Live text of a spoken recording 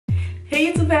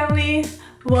family,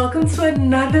 welcome to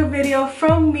another video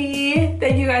from me.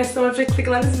 Thank you guys so much for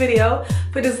clicking on this video,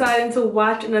 for deciding to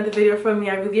watch another video from me.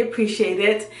 I really appreciate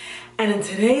it. And in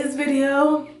today's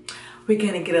video, we're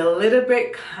gonna get a little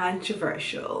bit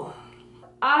controversial.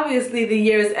 Obviously the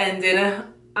year is ending,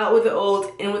 out with the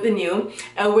old, in with the new,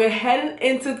 and we're heading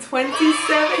into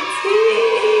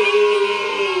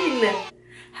 2017.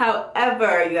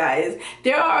 However, you guys,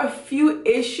 there are a few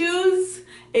issues,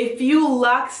 a few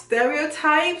lock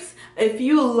stereotypes, a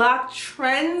few lock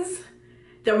trends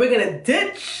that we're gonna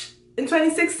ditch in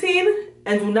 2016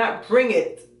 and do not bring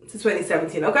it to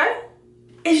 2017, okay?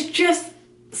 It's just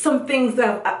some things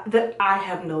that I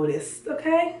have noticed,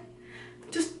 okay?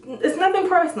 Just, it's nothing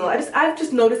personal. I've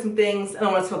just noticed some things and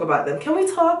I want to talk about them. Can we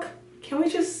talk?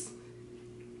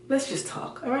 Let's just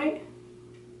talk, all right?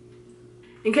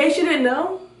 In case you didn't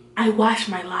know, I wash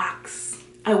my locks.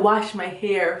 I wash my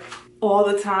hair all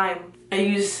the time. I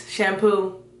use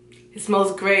shampoo. It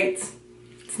smells great.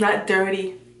 It's not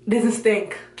dirty. It doesn't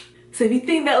stink. So if you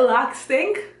think that locks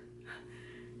stink,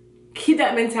 keep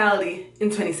that mentality in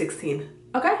 2016,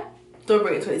 okay? Don't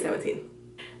bring it 2017.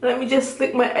 Let me just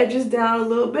slick my edges down a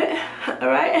little bit, all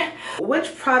right?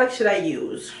 Which product should I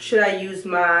use? Should I use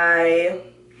my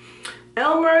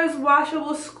Elmer's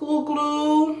washable school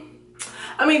glue?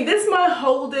 I mean, this might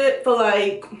hold it for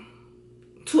like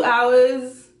 2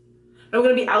 hours. I'm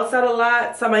gonna be outside a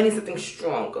lot, so I might need something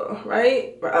stronger,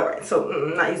 right? All right, so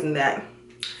I'm not using that.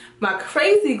 My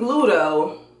crazy glue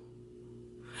though,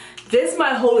 this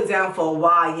might hold it down for a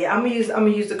while. Yeah, I'm gonna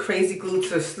use the crazy glue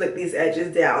to slick these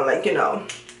edges down, like, you know,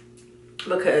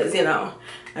 because, you know,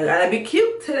 I gotta be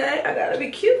cute today. I gotta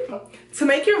be cute. To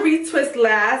make your retwist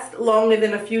last longer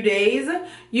than a few days,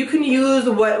 you can use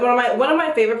one of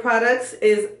my favorite products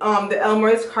is the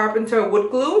Elmer's Carpenter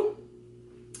wood glue.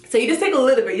 So you just take a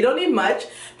little bit. You don't need much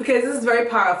because this is very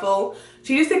powerful.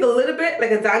 So you just take a little bit,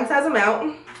 like a dime size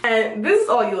amount, and this is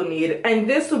all you'll need. And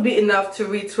this will be enough to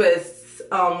retwist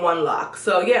one lock.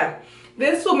 So yeah,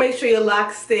 this will make sure your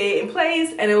locks stay in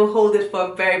place and it will hold it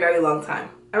for a very, very long time.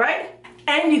 All right?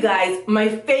 And you guys, my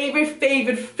favorite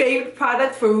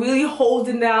product for really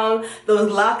holding down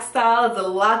those lock styles, the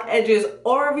lock edges,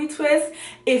 or a retwist,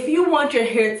 if you want your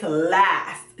hair to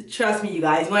last, trust me you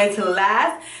guys, you want it to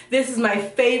last, this is my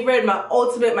favorite, my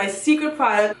ultimate, my secret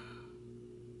product,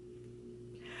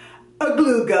 a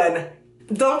glue gun.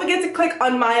 Don't forget to click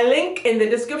on my link in the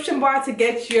description bar to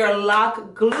get your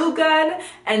lock glue gun,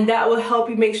 and that will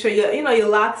help you make sure your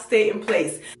locks stay in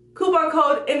place. Coupon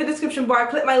code in the description bar,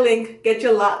 click my link, get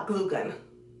your lock glue gun.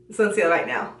 It's on sale right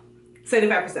now.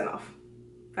 75% off.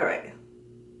 All right.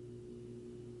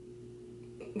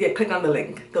 Yeah, click on the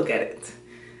link, go get it.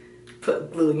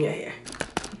 Put glue in your hair.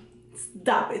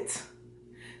 Stop it.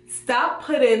 Stop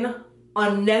putting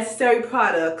unnecessary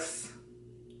products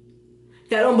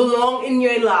that don't belong in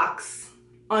your locks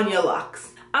on your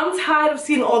locks. I'm tired of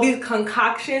seeing all these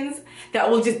concoctions that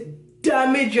will just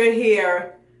damage your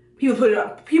hair.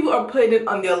 People are putting it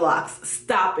on their locks.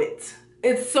 Stop it.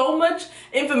 It's so much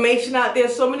information out there,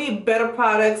 so many better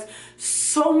products,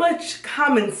 so much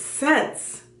common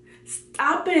sense.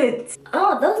 Stop it.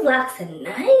 Oh, those locks are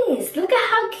nice. Look at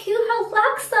how cute her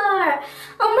locks are.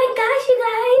 Oh my gosh, you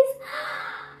guys.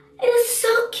 It is so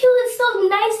cute. It's so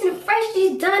nice and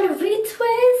freshly done. A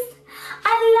retwist.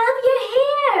 I love your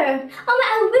hair. Oh my,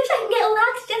 I wish I could get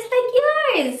locks just like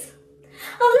yours.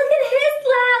 Oh, look at his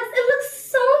locks. It looks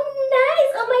so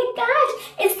nice. Oh my gosh.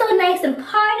 It's so nice and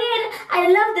parted. I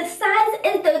love the size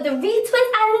and the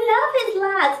retwist. I love his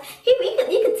locks. You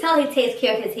can tell he takes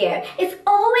care of his hair. It's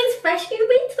always freshly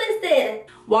retwisted.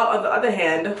 While on the other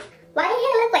hand, Why do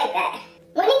your hair look like that?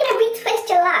 When are you going to retwist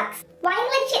your locks? Why do you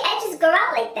let your edges grow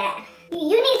out like that?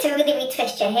 You need to really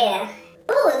retwist your hair.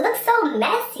 Ooh, it looks so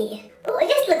messy. Ooh, it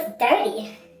just looks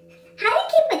dirty. How you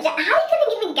gonna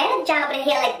even get a job with a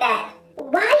hair like that?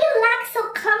 Why are your locks so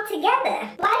clumped together?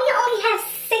 Why do you only have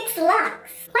 6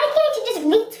 locks? Why can't you just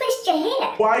retwist your hair?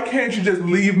 Why can't you just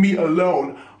leave me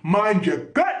alone? Mind your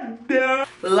goddamn.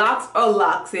 locks are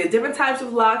locks. There are different types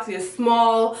of locks. There's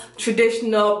small,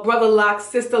 traditional, brother locks,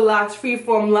 sister locks,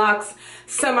 freeform locks,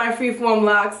 semi-freeform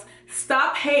locks.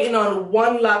 Stop hating on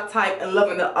one lock type and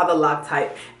loving the other lock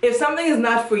type. If something is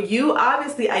not for you,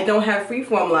 obviously I don't have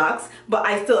freeform locks, but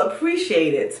I still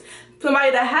appreciate it.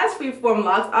 Somebody that has freeform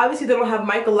locks, obviously they don't have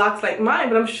micro locks like mine,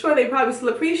 but I'm sure they probably still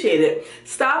appreciate it.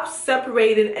 Stop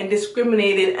separating and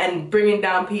discriminating and bringing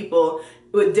down people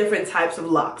with different types of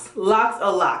locks. Locks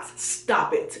are locks.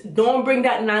 Stop it. Don't bring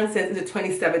that nonsense into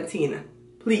 2017.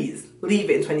 Please, leave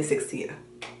it in 2016.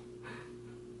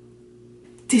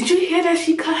 Did you hear that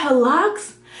she cut her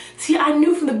locks? See, I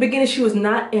knew from the beginning she was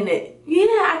not in it. Yeah,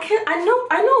 I know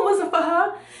it wasn't for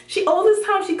her. All this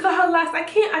time she cut her locks. I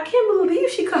can't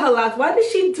believe she cut her locks. Why did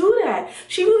she do that?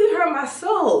 She really hurt my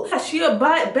soul. She's a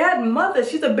bad mother.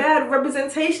 She's a bad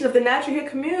representation of the natural hair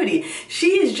community.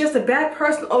 She is just a bad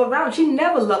person all around. She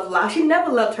never loved locks. She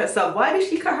never loved herself. Why did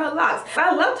she cut her locks?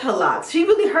 I loved her locks. She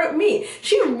really hurt me.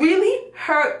 She really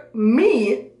hurt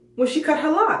me when she cut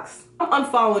her locks. I'm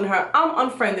unfollowing her. I'm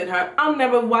unfriending her. I'm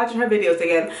never watching her videos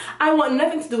again. I want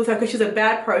nothing to do with her because she's a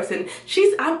bad person.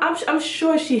 I'm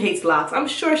sure she hates locks. I'm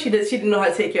sure she didn't know how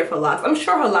to take care of her locks. I'm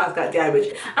sure her locks got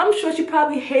damaged. I'm sure she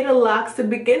probably hated locks to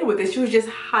begin with, and she was just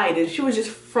hiding. She was just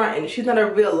fronting. She's not a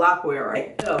real lock wearer,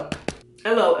 right?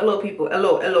 Hello, people.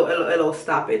 Hello.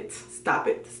 Stop it.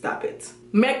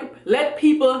 Let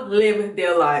people live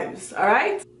their lives, all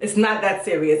right? It's not that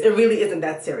serious. It really isn't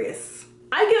that serious.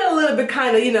 I get a little bit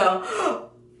kind of, you know,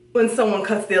 when someone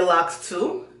cuts their locks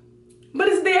too. But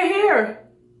it's their hair.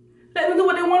 Let them do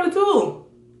what they want to do.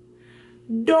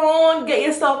 Don't get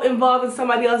yourself involved in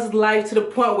somebody else's life to the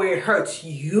point where it hurts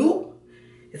you.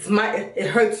 It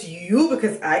hurts you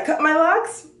because I cut my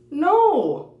locks?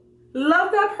 No.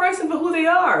 Love that person for who they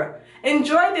are.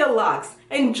 Enjoy their locks.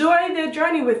 Enjoy their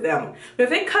journey with them. But if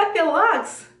they cut their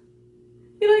locks,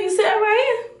 you know, you say, all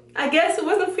right, I guess it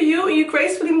wasn't for you, and you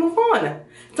gracefully move on.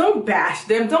 Don't bash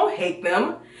them, don't hate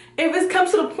them. If it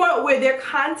comes to the point where their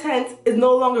content is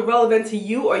no longer relevant to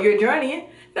you or your journey,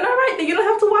 then all right, then you don't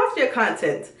have to watch their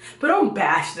content. But don't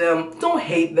bash them, don't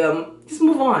hate them, just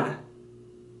move on.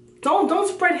 Don't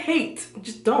spread hate,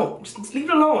 just don't, just leave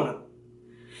it alone.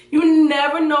 You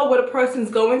never know what a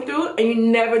person's going through, and you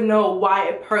never know why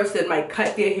a person might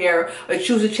cut their hair or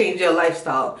choose to change their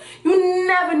lifestyle. You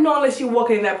never know unless you're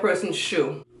walking in that person's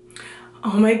shoe.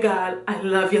 Oh my God, I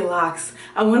love your locks.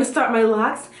 I want to start my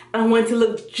locks and I want it to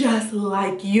look just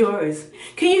like yours.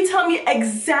 Can you tell me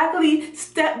exactly,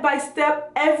 step by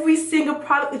step, every single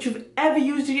product that you've ever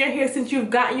used in your hair since you've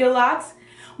gotten your locks?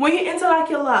 When you interlock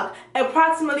your lock,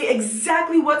 approximately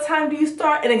exactly what time do you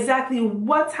start and exactly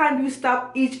what time do you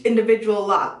stop each individual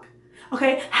lock?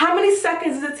 Okay, how many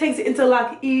seconds does it take to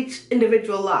interlock each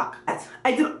individual lock?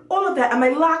 I did all of that and my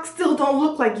locks still don't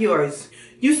look like yours.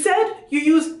 You said you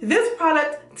use this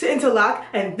product to interlock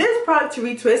and this product to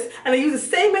retwist, and I use the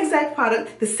same exact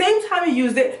product, the same time you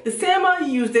used it, the same amount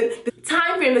you used it, the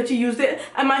time frame that you used it,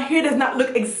 and my hair does not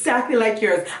look exactly like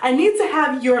yours. I need to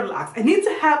have your locks. I need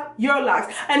to have your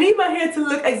locks. I need my hair to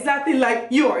look exactly like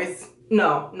yours.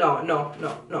 No.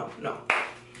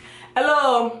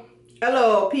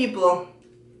 Hello, people.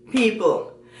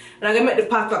 And I'm gonna make the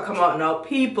patois come out now.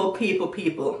 People.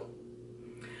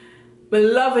 But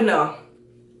loving her.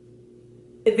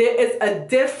 There is a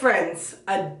difference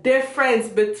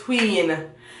between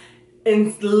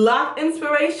lock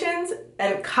inspirations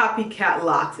and copycat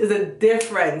locks. There's a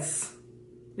difference.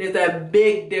 There's a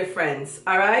big difference,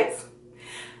 all right?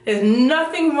 There's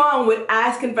nothing wrong with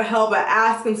asking for help or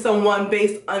asking someone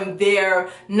based on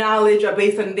their knowledge or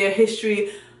based on their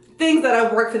history, things that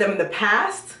have worked for them in the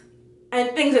past and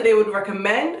things that they would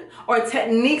recommend or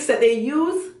techniques that they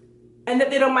use and that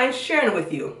they don't mind sharing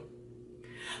with you.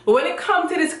 But when it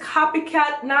comes to this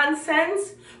copycat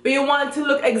nonsense, where you want to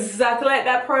look exactly like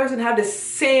that person, have the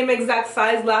same exact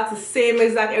size locks, the same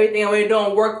exact everything, and when it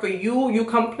don't work for you, you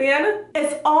complain.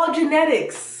 It's all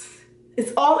genetics.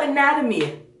 It's all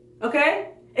anatomy,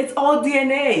 okay? It's all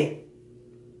DNA.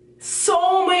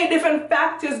 So many different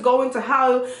factors go into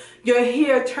how your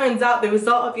hair turns out, the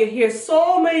result of your hair.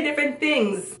 So many different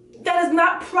things. That is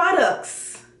not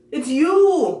products. It's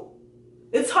you.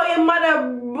 It's how your mother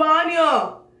born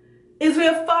you. It's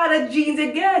where your father genes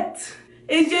you get.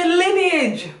 It's your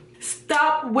lineage.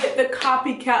 Stop with the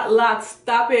copycat locks.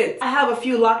 Stop it. I have a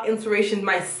few lock inspirations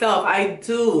myself. I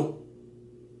do.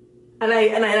 And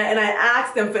I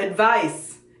ask them for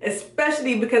advice,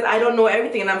 especially because I don't know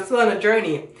everything and I'm still on a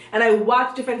journey. And I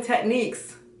watch different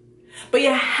techniques. But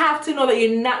you have to know that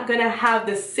you're not gonna have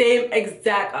the same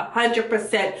exact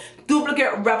 100%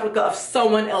 duplicate replica of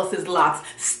someone else's locks.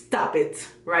 Stop it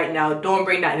right now. Don't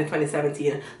bring that into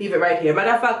 2017. Leave it right here.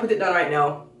 Matter of fact, put it down right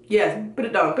now. Yes, put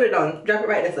it down. Drop it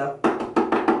right there, sir.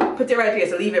 Put it right here,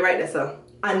 so leave it right there, sir.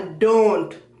 And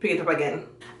don't pick it up again.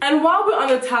 And while we're on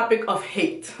the topic of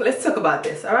hate, let's talk about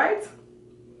this, all right?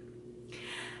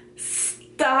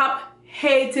 Stop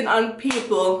hating on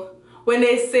people when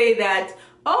they say that,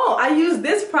 oh, I used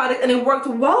this product and it worked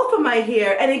well for my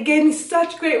hair and it gave me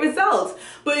such great results.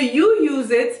 But you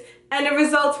use it and the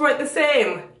results weren't the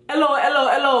same.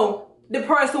 Hello. The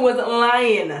person wasn't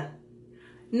lying.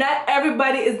 Not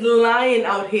everybody is lying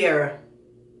out here.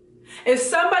 If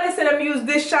somebody said I'm use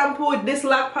this shampoo, this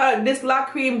lock powder, this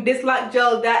lock cream, this lock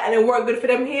gel, that, and it worked good for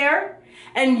them hair,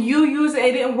 and you use it and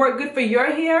it didn't work good for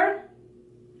your hair,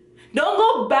 don't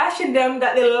go bashing them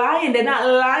that they're lying. They're not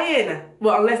lying.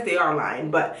 Well, unless they are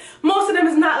lying, but most of them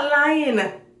is not lying.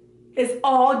 It's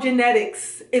all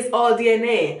genetics. It's all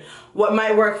DNA. What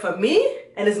might work for me,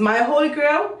 and it's my holy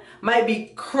grail, might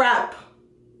be crap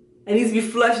and needs to be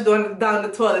flushed down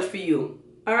the toilet for you.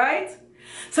 All right?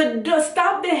 So just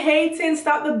stop the hating,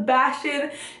 stop the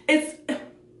bashing. It's,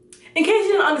 in case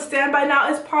you don't understand by now,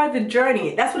 it's part of the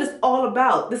journey. That's what it's all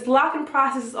about. This locking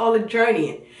process is all a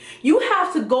journey. You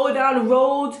have to go down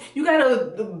roads. You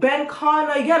gotta bend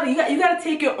corner. You gotta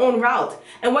take your own route.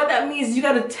 And what that means is you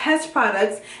gotta test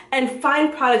products and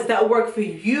find products that work for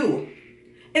you.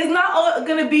 It's not all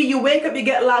gonna be you wake up, you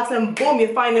get locks, and boom,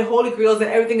 you find the holy grails and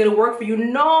everything gonna work for you.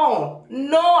 No,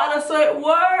 I don't saw it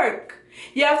work.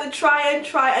 You have to try and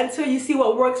try until you see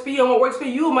what works for you, and what works for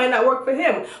you might not work for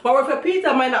him. What works for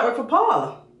Peter might not work for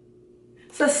Paul.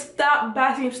 So stop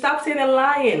bashing, stop saying and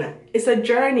lying. It's a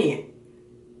journey.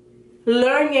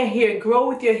 Learn your hair, grow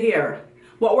with your hair.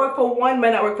 What worked for one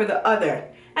might not work for the other.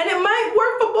 And it might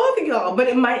work for both of y'all, but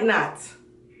it might not.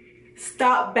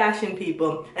 Stop bashing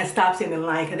people and stop saying they're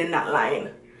lying because they're not lying.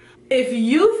 If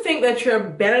you think that you're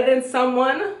better than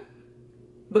someone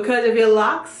because of your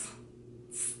locks,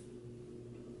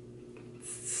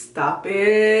 stop it.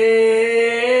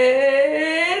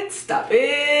 Stop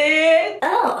it.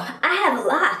 Oh, I have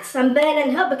locks. I'm better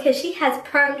than her because she has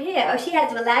permed hair or she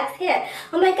has relaxed hair.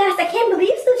 Oh my gosh, I can't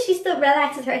believe she still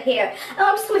relaxes her hair.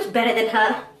 Oh, I'm so much better than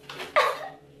her.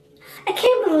 I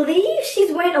can't believe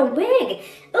she's wearing a wig.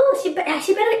 Oh, she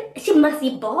must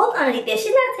be bald underneath there.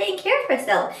 She's not taking care of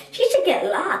herself. She should get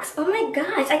locks. Oh my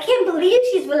gosh, I can't believe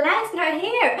she's relaxing her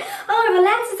hair. Oh,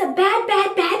 relaxers are bad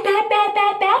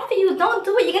for you. Don't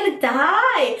do it. You're gonna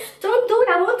die. Don't do it.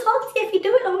 I won't talk to you if you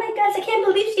do it. Oh my gosh, I can't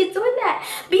believe she's doing that.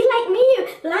 Be like me.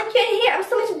 Lock your hair. I'm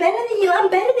so much better than you. I'm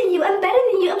better than you. I'm better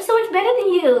than you. I'm so much better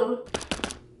than you.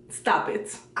 Stop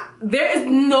it. There is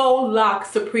no lock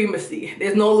supremacy.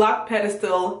 There's no lock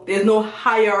pedestal. There's no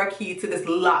hierarchy to this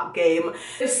lock game.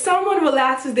 If someone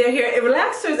relaxes their hair,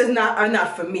 relaxers are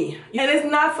not for me. And it's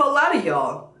not for a lot of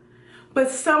y'all.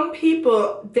 But some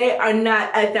people, they are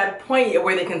not at that point yet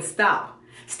where they can stop.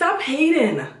 Stop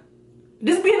hating.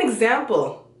 Just be an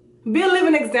example. Be a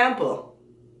living example.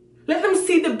 Let them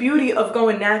see the beauty of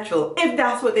going natural if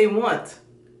that's what they want.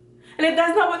 And if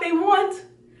that's not what they want,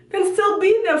 then still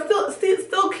be them,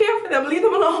 still care for them, leave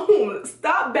them alone.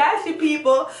 Stop bashing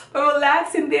people for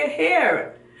relaxing their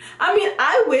hair. I mean,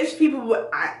 I wish people would,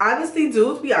 I honestly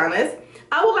do, to be honest,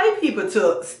 I would like people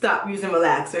to stop using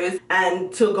relaxers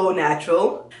and to go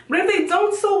natural. But if they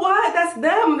don't, so what? That's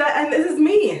them, and this is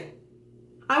me.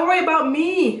 I worry about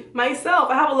me, myself.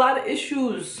 I have a lot of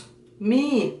issues,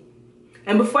 me.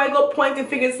 And before I go pointing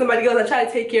fingers at somebody else, I try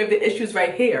to take care of the issues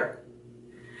right here.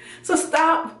 So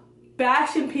stop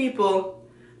bashing people,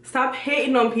 stop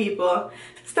hating on people,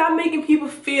 stop making people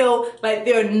feel like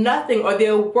they're nothing or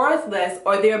they're worthless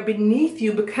or they're beneath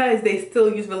you because they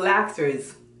still use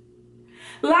relaxers.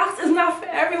 Locks is not for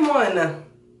everyone.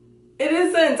 It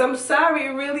isn't. I'm sorry,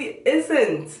 it really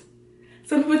isn't.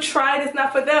 Some people try it, it's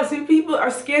not for them. Some people are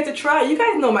scared to try. You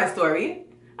guys know my story.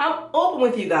 I'm open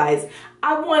with you guys.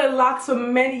 I wanted locks for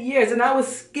many years and I was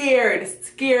scared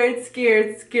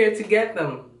to get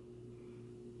them.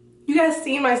 You guys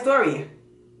seen my story.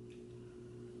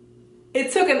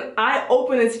 It took an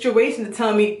eye-opening situation to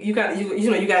tell me you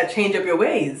gotta change up your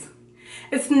ways.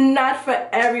 It's not for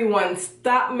everyone.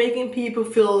 Stop making people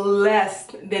feel less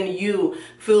than you,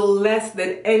 feel less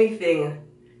than anything.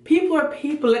 People are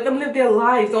people. Let them live their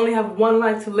lives. They only have one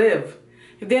life to live.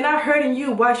 If they're not hurting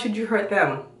you, why should you hurt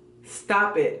them?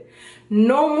 Stop it.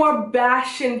 No more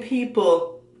bashing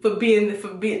people for being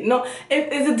no. If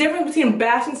there's a difference between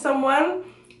bashing someone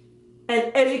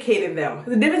and educating them.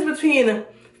 There's a difference between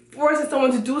forcing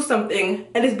someone to do something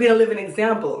and just being a living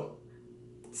example.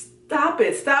 Stop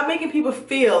it. Stop making people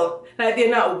feel like they're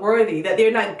not worthy, that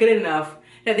they're not good enough,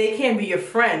 that they can't be your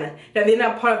friend, that they're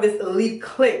not part of this elite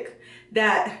clique,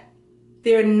 that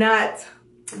they're not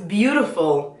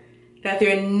beautiful, that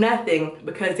they're nothing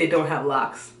because they don't have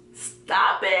locks.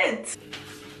 Stop it.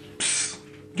 Psst.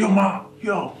 Yo, Ma.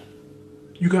 Yo.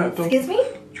 You got the... Excuse me?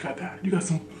 You got that? You got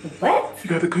some... What? You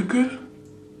got the good?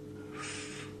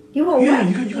 You want yeah,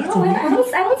 what? you got some weed?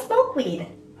 I don't smoke weed.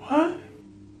 What?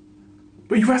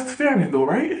 But you Rastafarian though,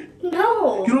 right?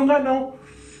 No. You don't got no...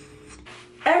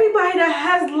 Everybody that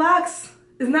has locks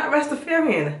is not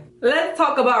Rastafarian. Let's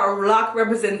talk about lock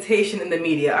representation in the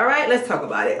media, alright? Let's talk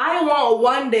about it. I want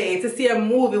one day to see a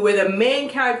movie where the main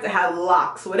character has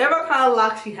locks, whatever kind of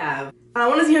locks she have. I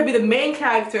want to see her be the main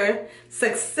character,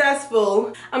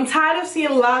 successful. I'm tired of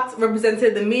seeing locks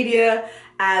represented in the media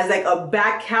as like a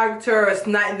back character, or it's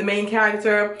not the main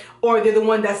character, or they're the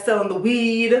one that's selling the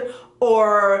weed,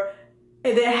 or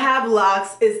if they have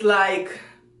locks, it's like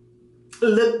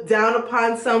looked down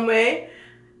upon some way.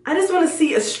 I just want to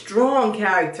see a strong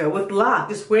character with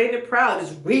locks, just wearing it proud,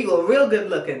 just regal, real good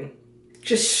looking.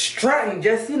 Just strutting,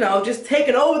 just, you know, just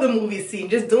taking over the movie scene,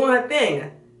 just doing her thing.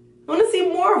 I want to see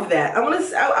more of that. I want to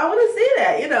see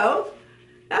that, you know.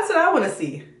 That's what I want to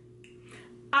see.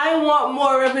 I want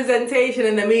more representation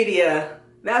in the media.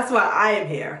 That's why I am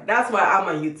here. That's why I'm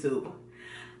on YouTube.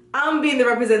 I'm being the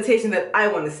representation that I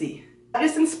want to see. Not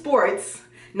just in sports,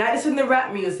 not just in the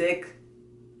rap music,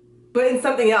 but in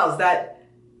something else that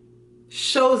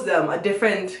shows them a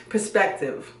different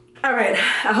perspective. Alright,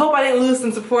 I hope I didn't lose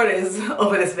some supporters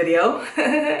over this video.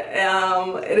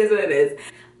 It is what it is.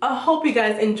 I hope you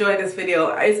guys enjoyed this video.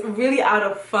 It's really out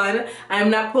of fun. I'm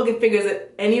not poking fingers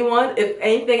at anyone. If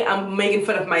anything, I'm making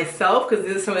fun of myself because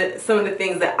these are some of the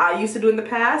things that I used to do in the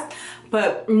past.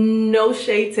 But no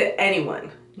shade to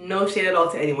anyone. No shade at all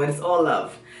to anyone. It's all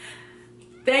love.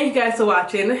 Thank you guys for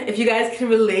watching. If you guys can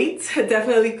relate,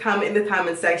 definitely comment in the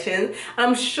comment section.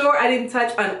 I'm sure I didn't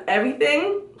touch on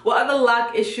everything. What other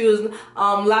lock issues,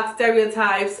 lock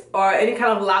stereotypes, or any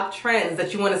kind of lock trends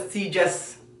that you want to see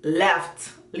just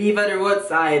left, leave at the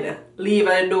roadside, leave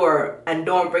at the door, and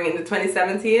don't bring it into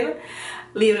 2017?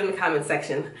 Leave it in the comment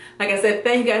section. Like I said,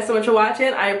 thank you guys so much for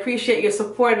watching. I appreciate your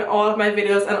support in all of my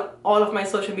videos and all of my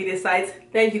social media sites.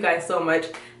 Thank you guys so much,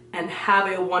 and have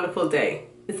a wonderful day.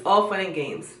 It's all fun and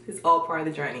games. It's all part of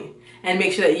the journey. And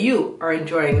make sure that you are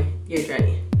enjoying your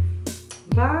journey.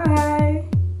 Bye.